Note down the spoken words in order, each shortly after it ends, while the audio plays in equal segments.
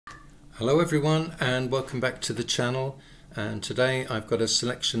Hello everyone and welcome back to the channel, and today I've got a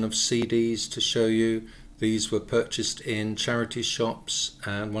selection of CDs to show you. These were purchased in charity shops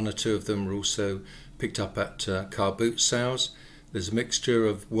and one or two of them were also picked up at car boot sales. There's a mixture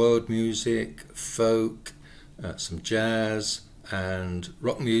of world music, folk, some jazz and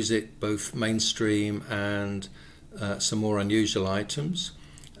rock music, both mainstream and some more unusual items.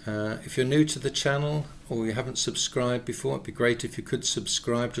 If you're new to the channel or you haven't subscribed before, it'd be great if you could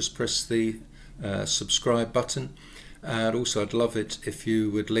subscribe. Just press the subscribe button, and also I'd love it if you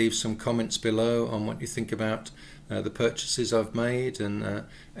would leave some comments below on what you think about the purchases I've made and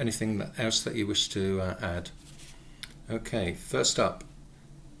anything else that you wish to add. Okay, first up,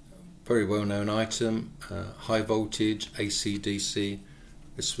 very well-known item, high voltage AC/DC.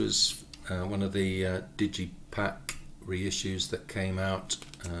 This was one of the Digipack reissues that came out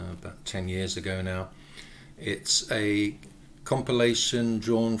about 10 years ago now. It's a compilation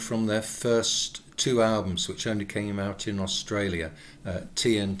drawn from their first two albums, which only came out in Australia,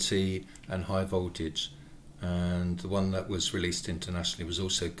 TNT and High Voltage, and the one that was released internationally was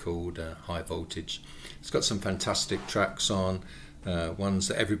also called High Voltage. It's got some fantastic tracks on, ones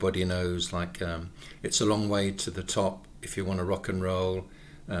that everybody knows, like It's a Long Way to the Top, If You Want to Rock and Roll.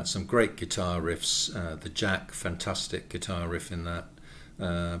 Some great guitar riffs, the Jack, fantastic guitar riff in that.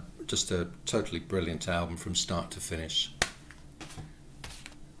 Just a totally brilliant album from start to finish.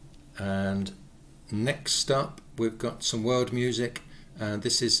 And next up we've got some world music, and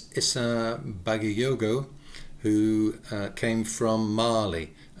this is Issa Bagayoko, who came from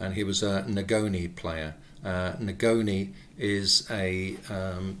Mali, and he was a NGONI player. NGONI is a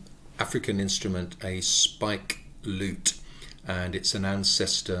African instrument, a spike lute, and it's an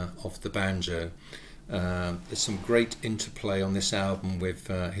ancestor of the banjo. There's some great interplay on this album with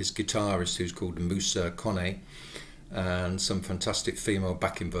his guitarist, who's called Musa Kone, and some fantastic female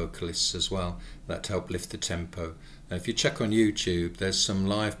backing vocalists as well that help lift the tempo. If you check on YouTube, there's some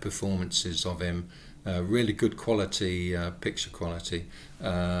live performances of him, really good quality, picture quality,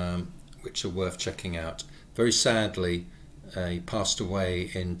 which are worth checking out. Very sadly, he passed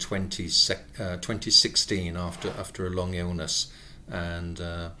away in 2016 after a long illness, and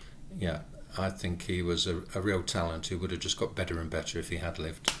yeah, I think he was a real talent who would have just got better and better if he had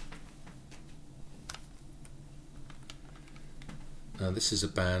lived. Now, this is a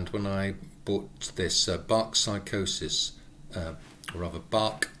band, when I bought this, Bark Psychosis, or rather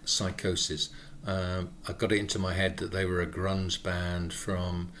Bark Psychosis, I got it into my head that they were a grunge band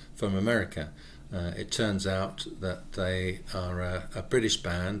from America. It turns out that they are a British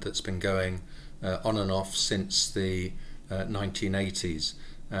band that's been going on and off since the 1980s,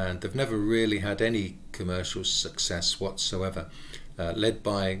 and they've never really had any commercial success whatsoever. Led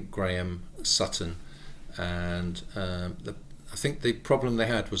by Graham Sutton, and I think the problem they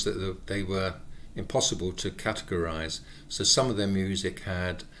had was that they were impossible to categorize. So some of their music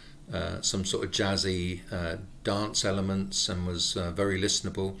had some sort of jazzy dance elements and was very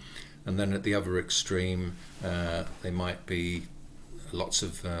listenable, and then at the other extreme they might be lots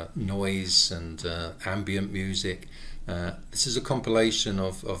of noise and ambient music. This is a compilation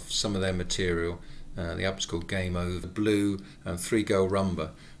of some of their material. The album's called Game Over, Blue and Three Girl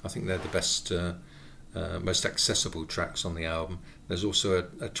Rumba. I think they're the best, most accessible tracks on the album. There's also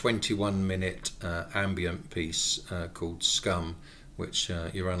a 21-minute ambient piece called Scum, which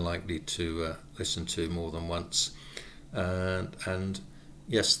you're unlikely to listen to more than once. And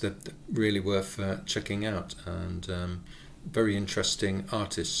yes, they're really worth checking out, and very interesting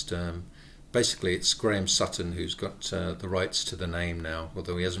artist. Basically, it's Graham Sutton who's got the rights to the name now,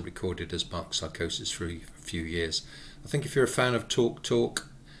 although he hasn't recorded as Bark Psychosis for a few years. I think if you're a fan of Talk Talk,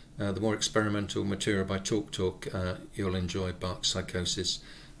 the more experimental material by Talk Talk, you'll enjoy Bark Psychosis.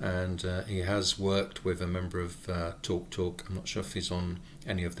 And he has worked with a member of Talk Talk. I'm not sure if he's on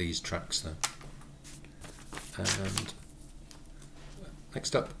any of these tracks though. And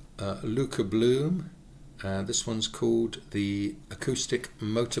next up, Luca Bloom. This one's called The Acoustic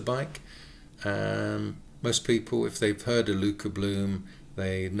Motorbike. Most people, if they've heard of Luca Bloom,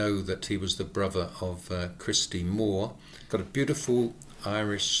 they know that he was the brother of Christy Moore. Got a beautiful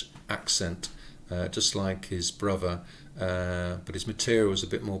Irish accent, just like his brother, but his material is a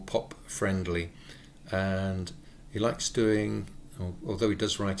bit more pop friendly, and he likes doing, although he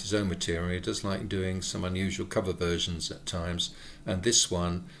does write his own material, he does like doing some unusual cover versions at times, and this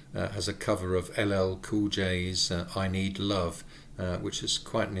one has a cover of LL Cool J's I Need Love, which is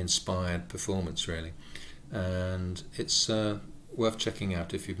quite an inspired performance really, and it's worth checking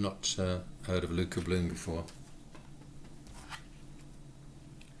out if you've not heard of Luca Bloom before.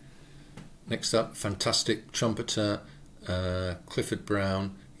 Next up, fantastic trumpeter Clifford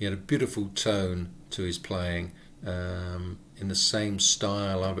Brown. He had a beautiful tone to his playing, in the same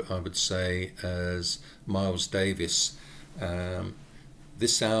style, I would say, as Miles Davis.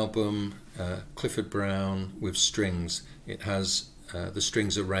 This album, Clifford Brown with strings, it has the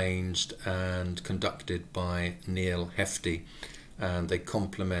strings arranged and conducted by Neil Hefti, and they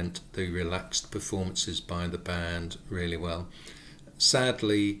complement the relaxed performances by the band really well.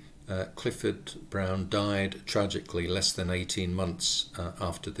 Sadly, Clifford Brown died tragically less than 18 months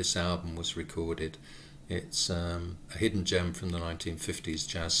after this album was recorded. It's a hidden gem from the 1950s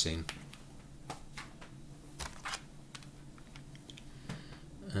jazz scene.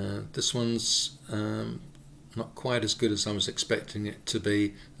 This one's not quite as good as I was expecting it to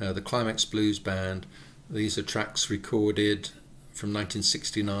be. The CLIMAX Blues Band. These are tracks recorded from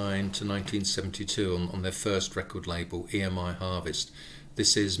 1969 to 1972 on their first record label, EMI Harvest.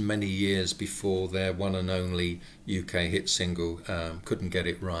 This is many years before their one and only UK hit single, Couldn't Get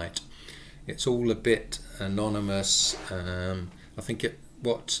It Right. It's all a bit anonymous. I think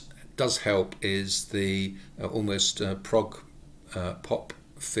what does help is the almost prog pop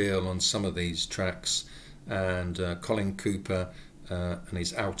feel on some of these tracks, and Colin Cooper and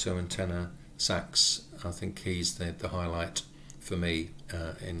his alto and tenor sax, I think he's the highlight for me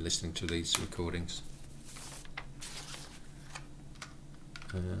in listening to these recordings.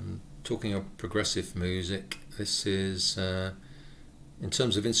 Talking of progressive music, this is in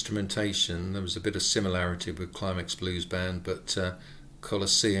terms of instrumentation, there was a bit of similarity with CLIMAX Blues Band, but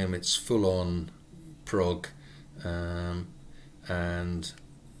Colosseum, it's full-on prog, and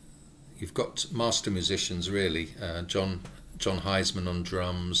you've got master musicians really. John Hiseman on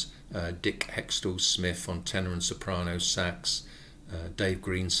drums, Dick Heckstall-Smith on tenor and soprano sax, Dave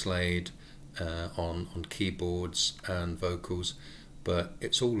Greenslade on keyboards and vocals, but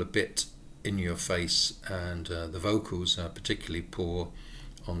it's all a bit in your face, and the vocals are particularly poor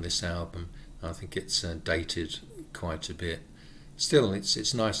on this album. I think it's dated quite a bit. Still,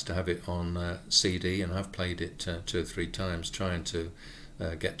 it's nice to have it on CD, and I've played it 2 or 3 times trying to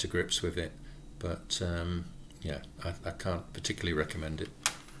get to grips with it, but yeah, I can't particularly recommend it.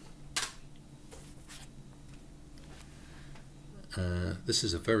 This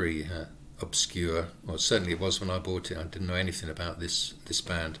is a very obscure, or certainly it was when I bought it. I didn't know anything about this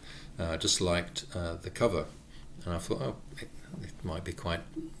band. I just liked the cover, and I thought, oh, it might be quite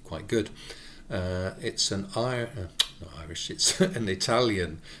good. It's an not Irish, it's an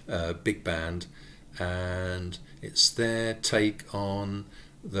Italian big band, and it's their take on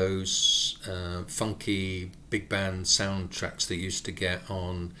those funky big band soundtracks that you used to get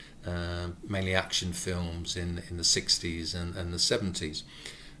on mainly action films in the 60s and the 70s,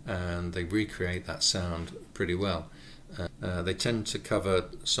 and they recreate that sound pretty well. They tend to cover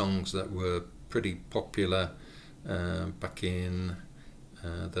songs that were pretty popular back in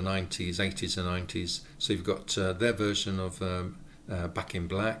the 90s, 80s and 90s. So you've got their version of Back in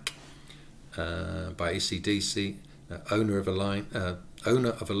Black by AC/DC, Owner of a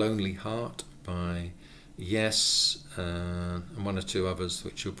Lonely Heart by Yes, and 1 or 2 others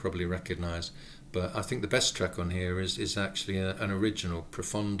which you'll probably recognise. But I think the best track on here is actually an original,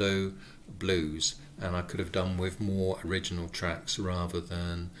 Profondo Blues, and I could have done with more original tracks rather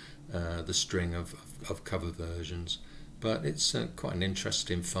than the string of cover versions. But it's quite an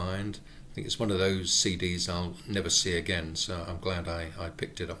interesting find. I think it's one of those CDs I'll never see again, so I'm glad I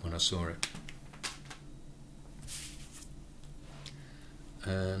picked it up when I saw it.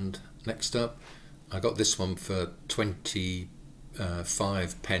 And next up, I got this one for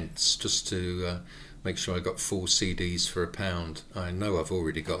 25 pence, just to make sure I got 4 CDs for £1. I know I've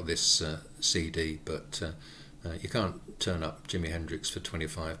already got this CD, but you can't turn up Jimi Hendrix for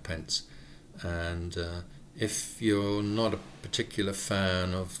 25 pence. And if you're not a particular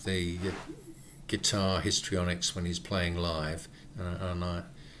fan of the guitar histrionics when he's playing live, and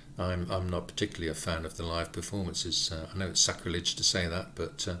I'm not particularly a fan of the live performances. I know it's sacrilege to say that,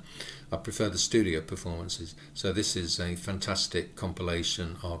 but I prefer the studio performances. So this is a fantastic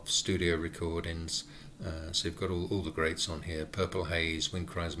compilation of studio recordings. So you've got all the greats on here: Purple Haze, Wind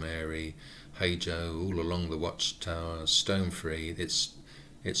Cries Mary, Hey Joe, All Along the Watchtower, Stone Free.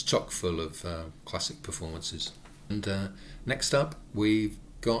 It's chock full of classic performances. And next up, we've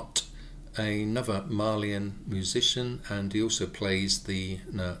got another Malian musician, and he also plays the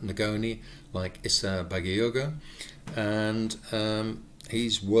NGONI like Issa Bagayoko, and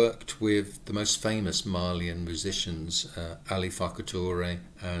he's worked with the most famous Malian musicians, Ali Farka Toure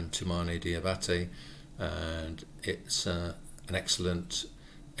and Toumani Diabate, and it's an excellent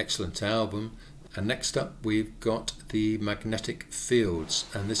album. And next up we've got the Magnetic Fields,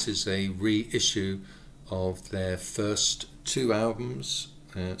 and this is a reissue of their first 2 albums,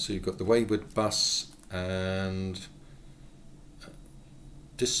 So you've got The Wayward Bus and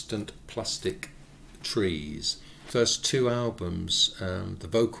Distant Plastic Trees. First two albums, the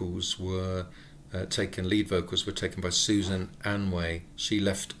vocals were lead vocals were taken by Susan Anway. She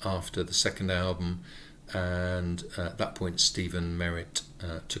left after the second album, and at that point Stephen Merritt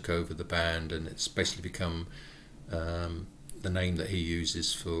took over the band, and it's basically become the name that he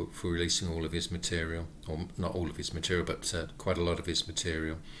uses for releasing all of his material, or not all of his material, but quite a lot of his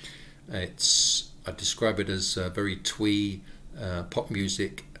material. I describe it as very twee pop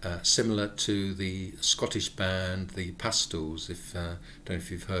music, similar to the Scottish band the Pastels. Don't know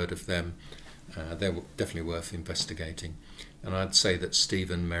if you've heard of them. They're definitely worth investigating. And I'd say that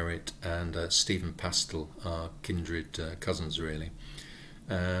Stephen Merritt and Stephen Pastel are kindred cousins, really.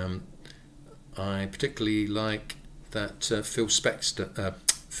 I particularly like that Phil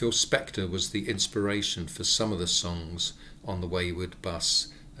Spector was the inspiration for some of the songs on The Wayward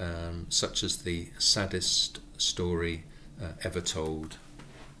Bus, such as The Saddest Story Ever Told.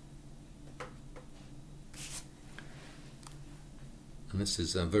 And this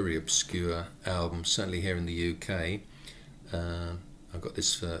is a very obscure album, certainly here in the UK. I got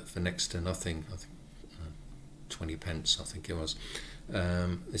this for next to nothing, I think 20 pence I think it was.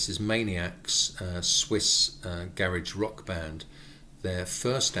 This is Maniac's Swiss garage rock band. Their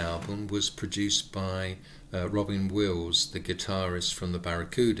first album was produced by Robin Wills, the guitarist from the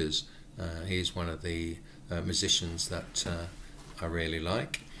Barracudas. He's one of the musicians that I really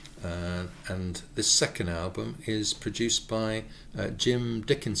like. And this second album is produced by Jim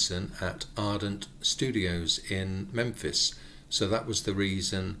Dickinson at Ardent Studios in Memphis. So that was the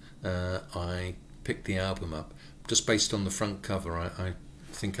reason I picked the album up. Just based on the front cover, I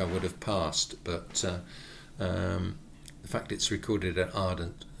think I would have passed, but the fact it's recorded at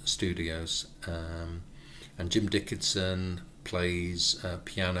Ardent Studios, and Jim Dickinson plays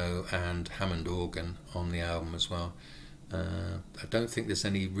piano and Hammond organ on the album as well. I don't think there's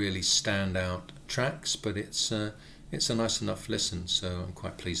any really standout tracks, but it's a nice enough listen, so I'm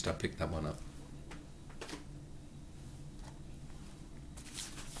quite pleased I picked that one up.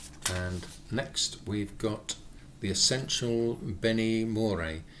 And next we've got the essential Benny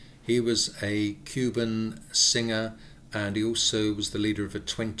Moré. He was a Cuban singer, and he also was the leader of a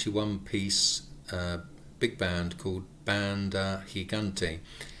 21-piece big band called Banda Gigante,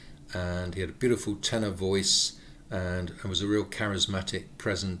 and he had a beautiful tenor voice and was a real charismatic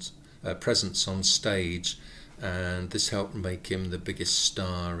presence on stage, and this helped make him the biggest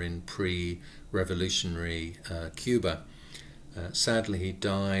star in pre-revolutionary Cuba. Sadly, he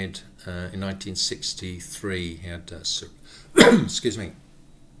died in 1963. He had excuse me.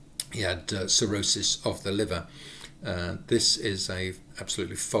 He had cirrhosis of the liver. This is a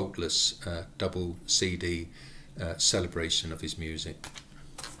absolutely faultless double CD celebration of his music.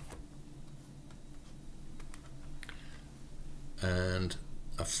 And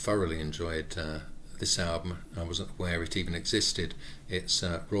I thoroughly enjoyed this album. I wasn't aware it even existed. It's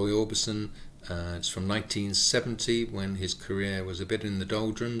Roy Orbison. It's from 1970, when his career was a bit in the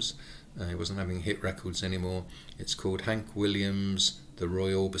doldrums. He wasn't having hit records anymore. It's called Hank Williams' The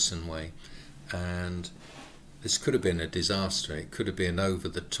Roy Orbison Way, and this could have been a disaster. It could have been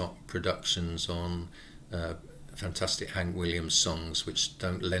over-the-top productions on fantastic Hank Williams songs which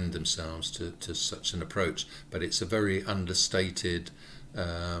don't lend themselves to such an approach, but it's a very understated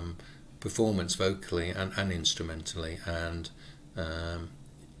performance vocally and instrumentally, and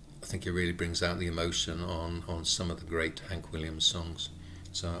I think it really brings out the emotion on some of the great Hank Williams songs.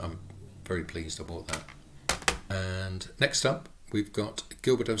 So I'm very pleased I bought that. And next up we've got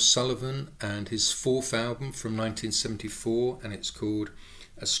Gilbert O'Sullivan and his fourth album from 1974, and it's called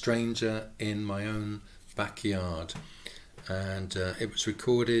A Stranger in My Own Backyard, and it was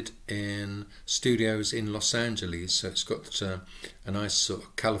recorded in studios in Los Angeles, so it's got a nice sort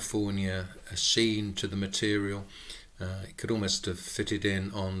of California sheen to the material. It could almost have fitted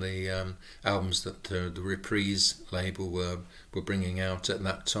in on the albums that the Reprise label were bringing out at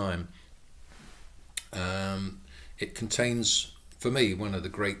that time. It contains, for me, one of the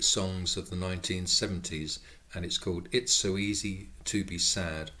great songs of the 1970s, and it's called It's So Easy to Be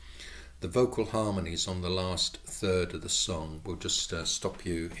Sad. The vocal harmonies on the last third of the song will just stop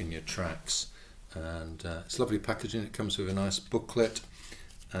you in your tracks, and it's lovely packaging. It comes with a nice booklet,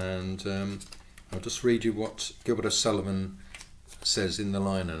 and I'll just read you what Gilbert O'Sullivan says in the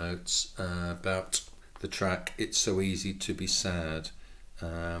liner notes about the track It's So Easy to Be Sad.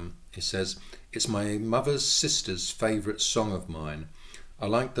 He says, "It's my mother's sister's favourite song of mine. I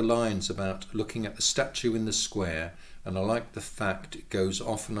like the lines about looking at the statue in the square and I like the fact it goes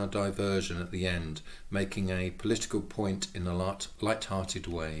off on a diversion at the end, making a political point in a light-hearted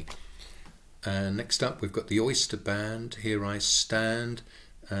way. And next up we've got the Oyster Band, Here I Stand.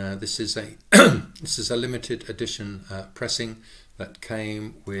 This is a this is a limited edition pressing that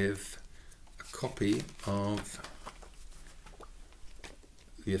came with a copy of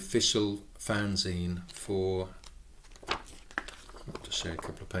the official fanzine for, I'll just show you a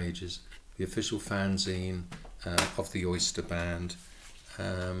couple of pages, the official fanzine of the Oyster Band.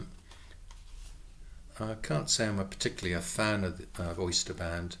 I can't say I'm particularly a fan of Oyster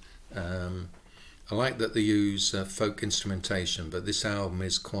Band. I like that they use folk instrumentation, but this album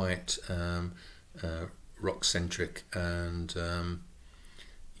is quite rock centric, and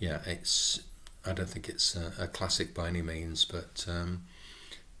yeah, I don't think it's a classic by any means, but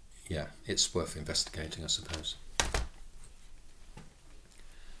yeah, it's worth investigating, I suppose.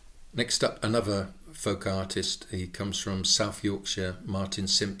 Next up, another folk artist. He comes from South Yorkshire, Martin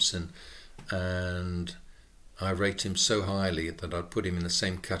Simpson, and I rate him so highly that I'd put him in the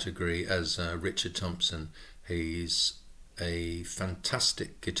same category as Richard Thompson. He's a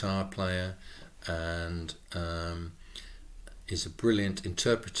fantastic guitar player and is a brilliant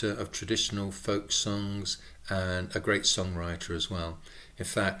interpreter of traditional folk songs and a great songwriter as well. In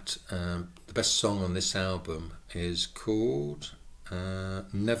fact, the best song on this album is called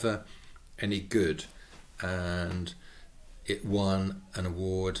Never Any Good, and it won an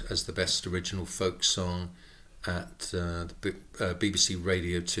award as the best original folk song at the BBC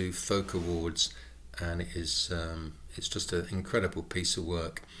Radio 2 Folk Awards, and it is it's just an incredible piece of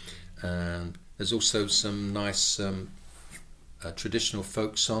work. There's also some nice traditional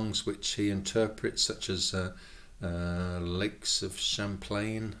folk songs which he interprets, such as Lakes of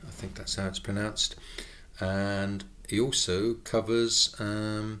Champlain, I think that's how it's pronounced, and he also covers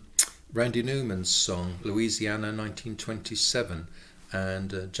Randy Newman's song Louisiana 1927,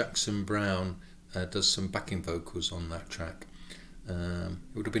 and Jackson Browne does some backing vocals on that track.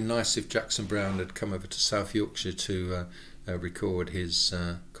 It would have been nice if Jackson Browne had come over to South Yorkshire to record his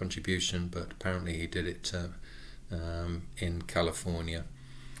contribution, but apparently he did it in California.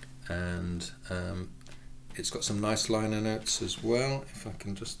 And it's got some nice liner notes as well, if I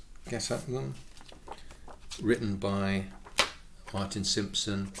can just guess at them. Written by Martin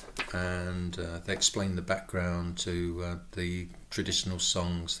Simpson, and they explain the background to the traditional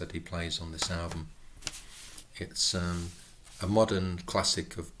songs that he plays on this album. It's a modern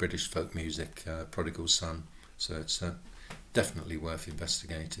classic of British folk music, Prodigal Son, so it's definitely worth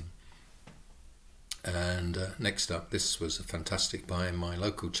investigating. And next up, this was a fantastic buy in my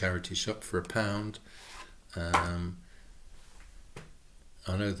local charity shop for £1. I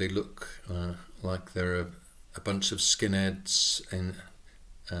know they look like they're a bunch of skinheads, and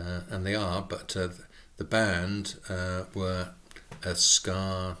they are, but the band were a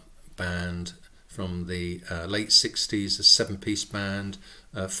ska band from the late 60s, a 7-piece band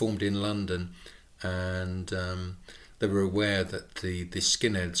formed in London, and they were aware that the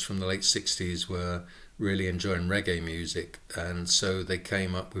skinheads from the late 60s were really enjoying reggae music, and so they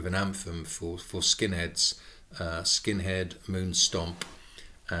came up with an anthem for skinheads, Skinhead Moon Stomp,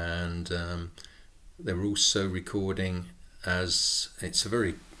 and they were also recording as, it's a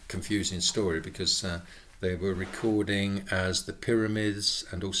very confusing story because they were recording as the Pyramids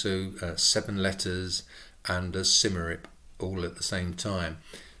and also 7 Letters and as Symarip all at the same time.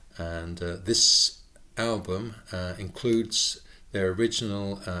 And this album includes their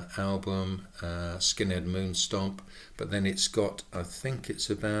original album Skinhead Moon Stomp, but then it's got, I think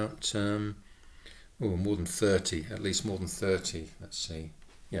it's about more than 30, at least more than 30, let's see,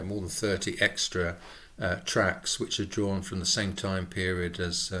 yeah, more than 30 extra tracks which are drawn from the same time period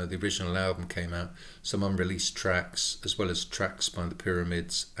as the original album came out. Some unreleased tracks, as well as tracks by the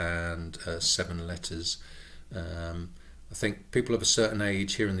Pyramids and 7 Letters. I think people of a certain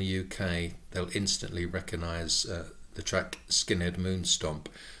age here in the UK, they'll instantly recognise the track Skinhead Moon Stomp,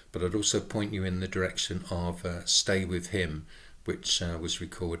 but I'd also point you in the direction of Stay With Him, which was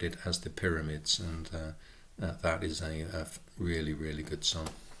recorded as the Pyramids, and that is a really, really good song.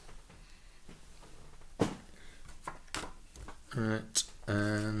 Right,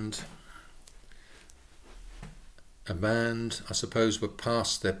 and a band I suppose were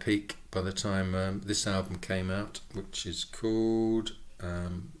past their peak by the time this album came out, which is called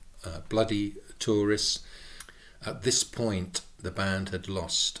Bloody Tourists. At this point the band had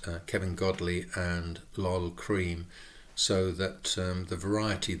lost Kevin Godley and Lol Cream, so that the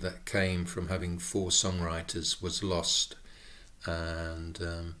variety that came from having 4 songwriters was lost, and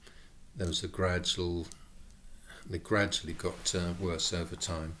there was a gradual they gradually got worse over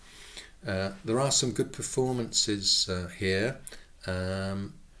time. There are some good performances here.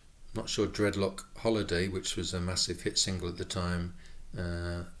 Not sure Dreadlock Holiday, which was a massive hit single at the time,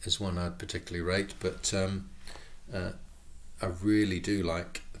 is one I'd particularly rate, but I really do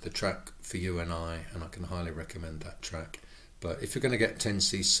like the track For You and I can highly recommend that track. But if you're going to get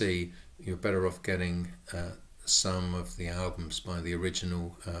 10cc, you're better off getting some of the albums by the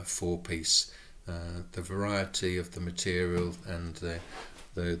original four-piece. The variety of the material and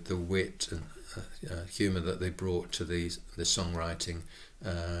the wit and humour that they brought to the songwriting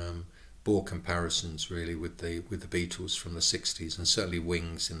bore comparisons really with the Beatles from the 60s, and certainly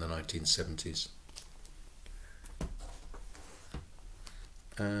Wings in the 1970s.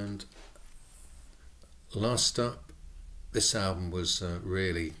 And last up, this album was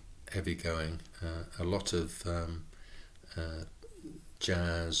really heavy going, a lot of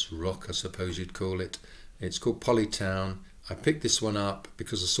jazz, rock I suppose you'd call it. It's called Polytown. I picked this one up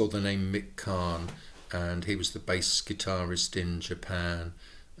because I saw the name Mick Karn, and he was the bass guitarist in Japan,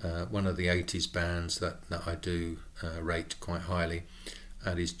 one of the 80s bands that I do rate quite highly,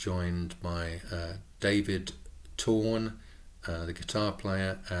 and he's joined by David Tourne, the guitar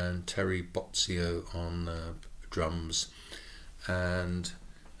player, and Terry Bozzio on drums. And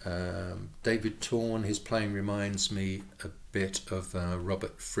David Tourne, his playing reminds me a bit of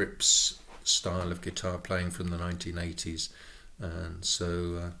Robert Fripp's style of guitar playing from the 1980s, and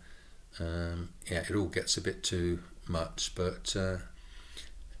so yeah, it all gets a bit too much, but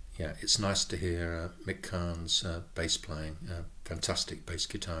yeah, it's nice to hear Mick Karn's bass playing, fantastic bass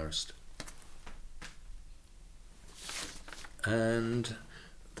guitarist. And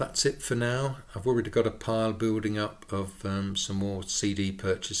that's it for now. I've already got a pile building up of some more CD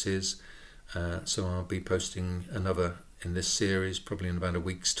purchases, so I'll be posting another in this series probably in about a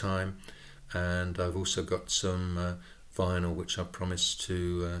week's time. And I've also got some vinyl which I promised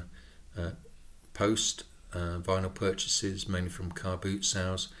to post, vinyl purchases mainly from Car Boot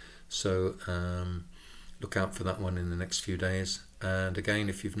Sales, so look out for that one in the next few days. And again,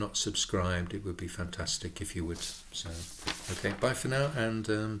 if you've not subscribed, it would be fantastic if you would. So okay, bye for now,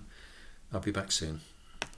 and I'll be back soon.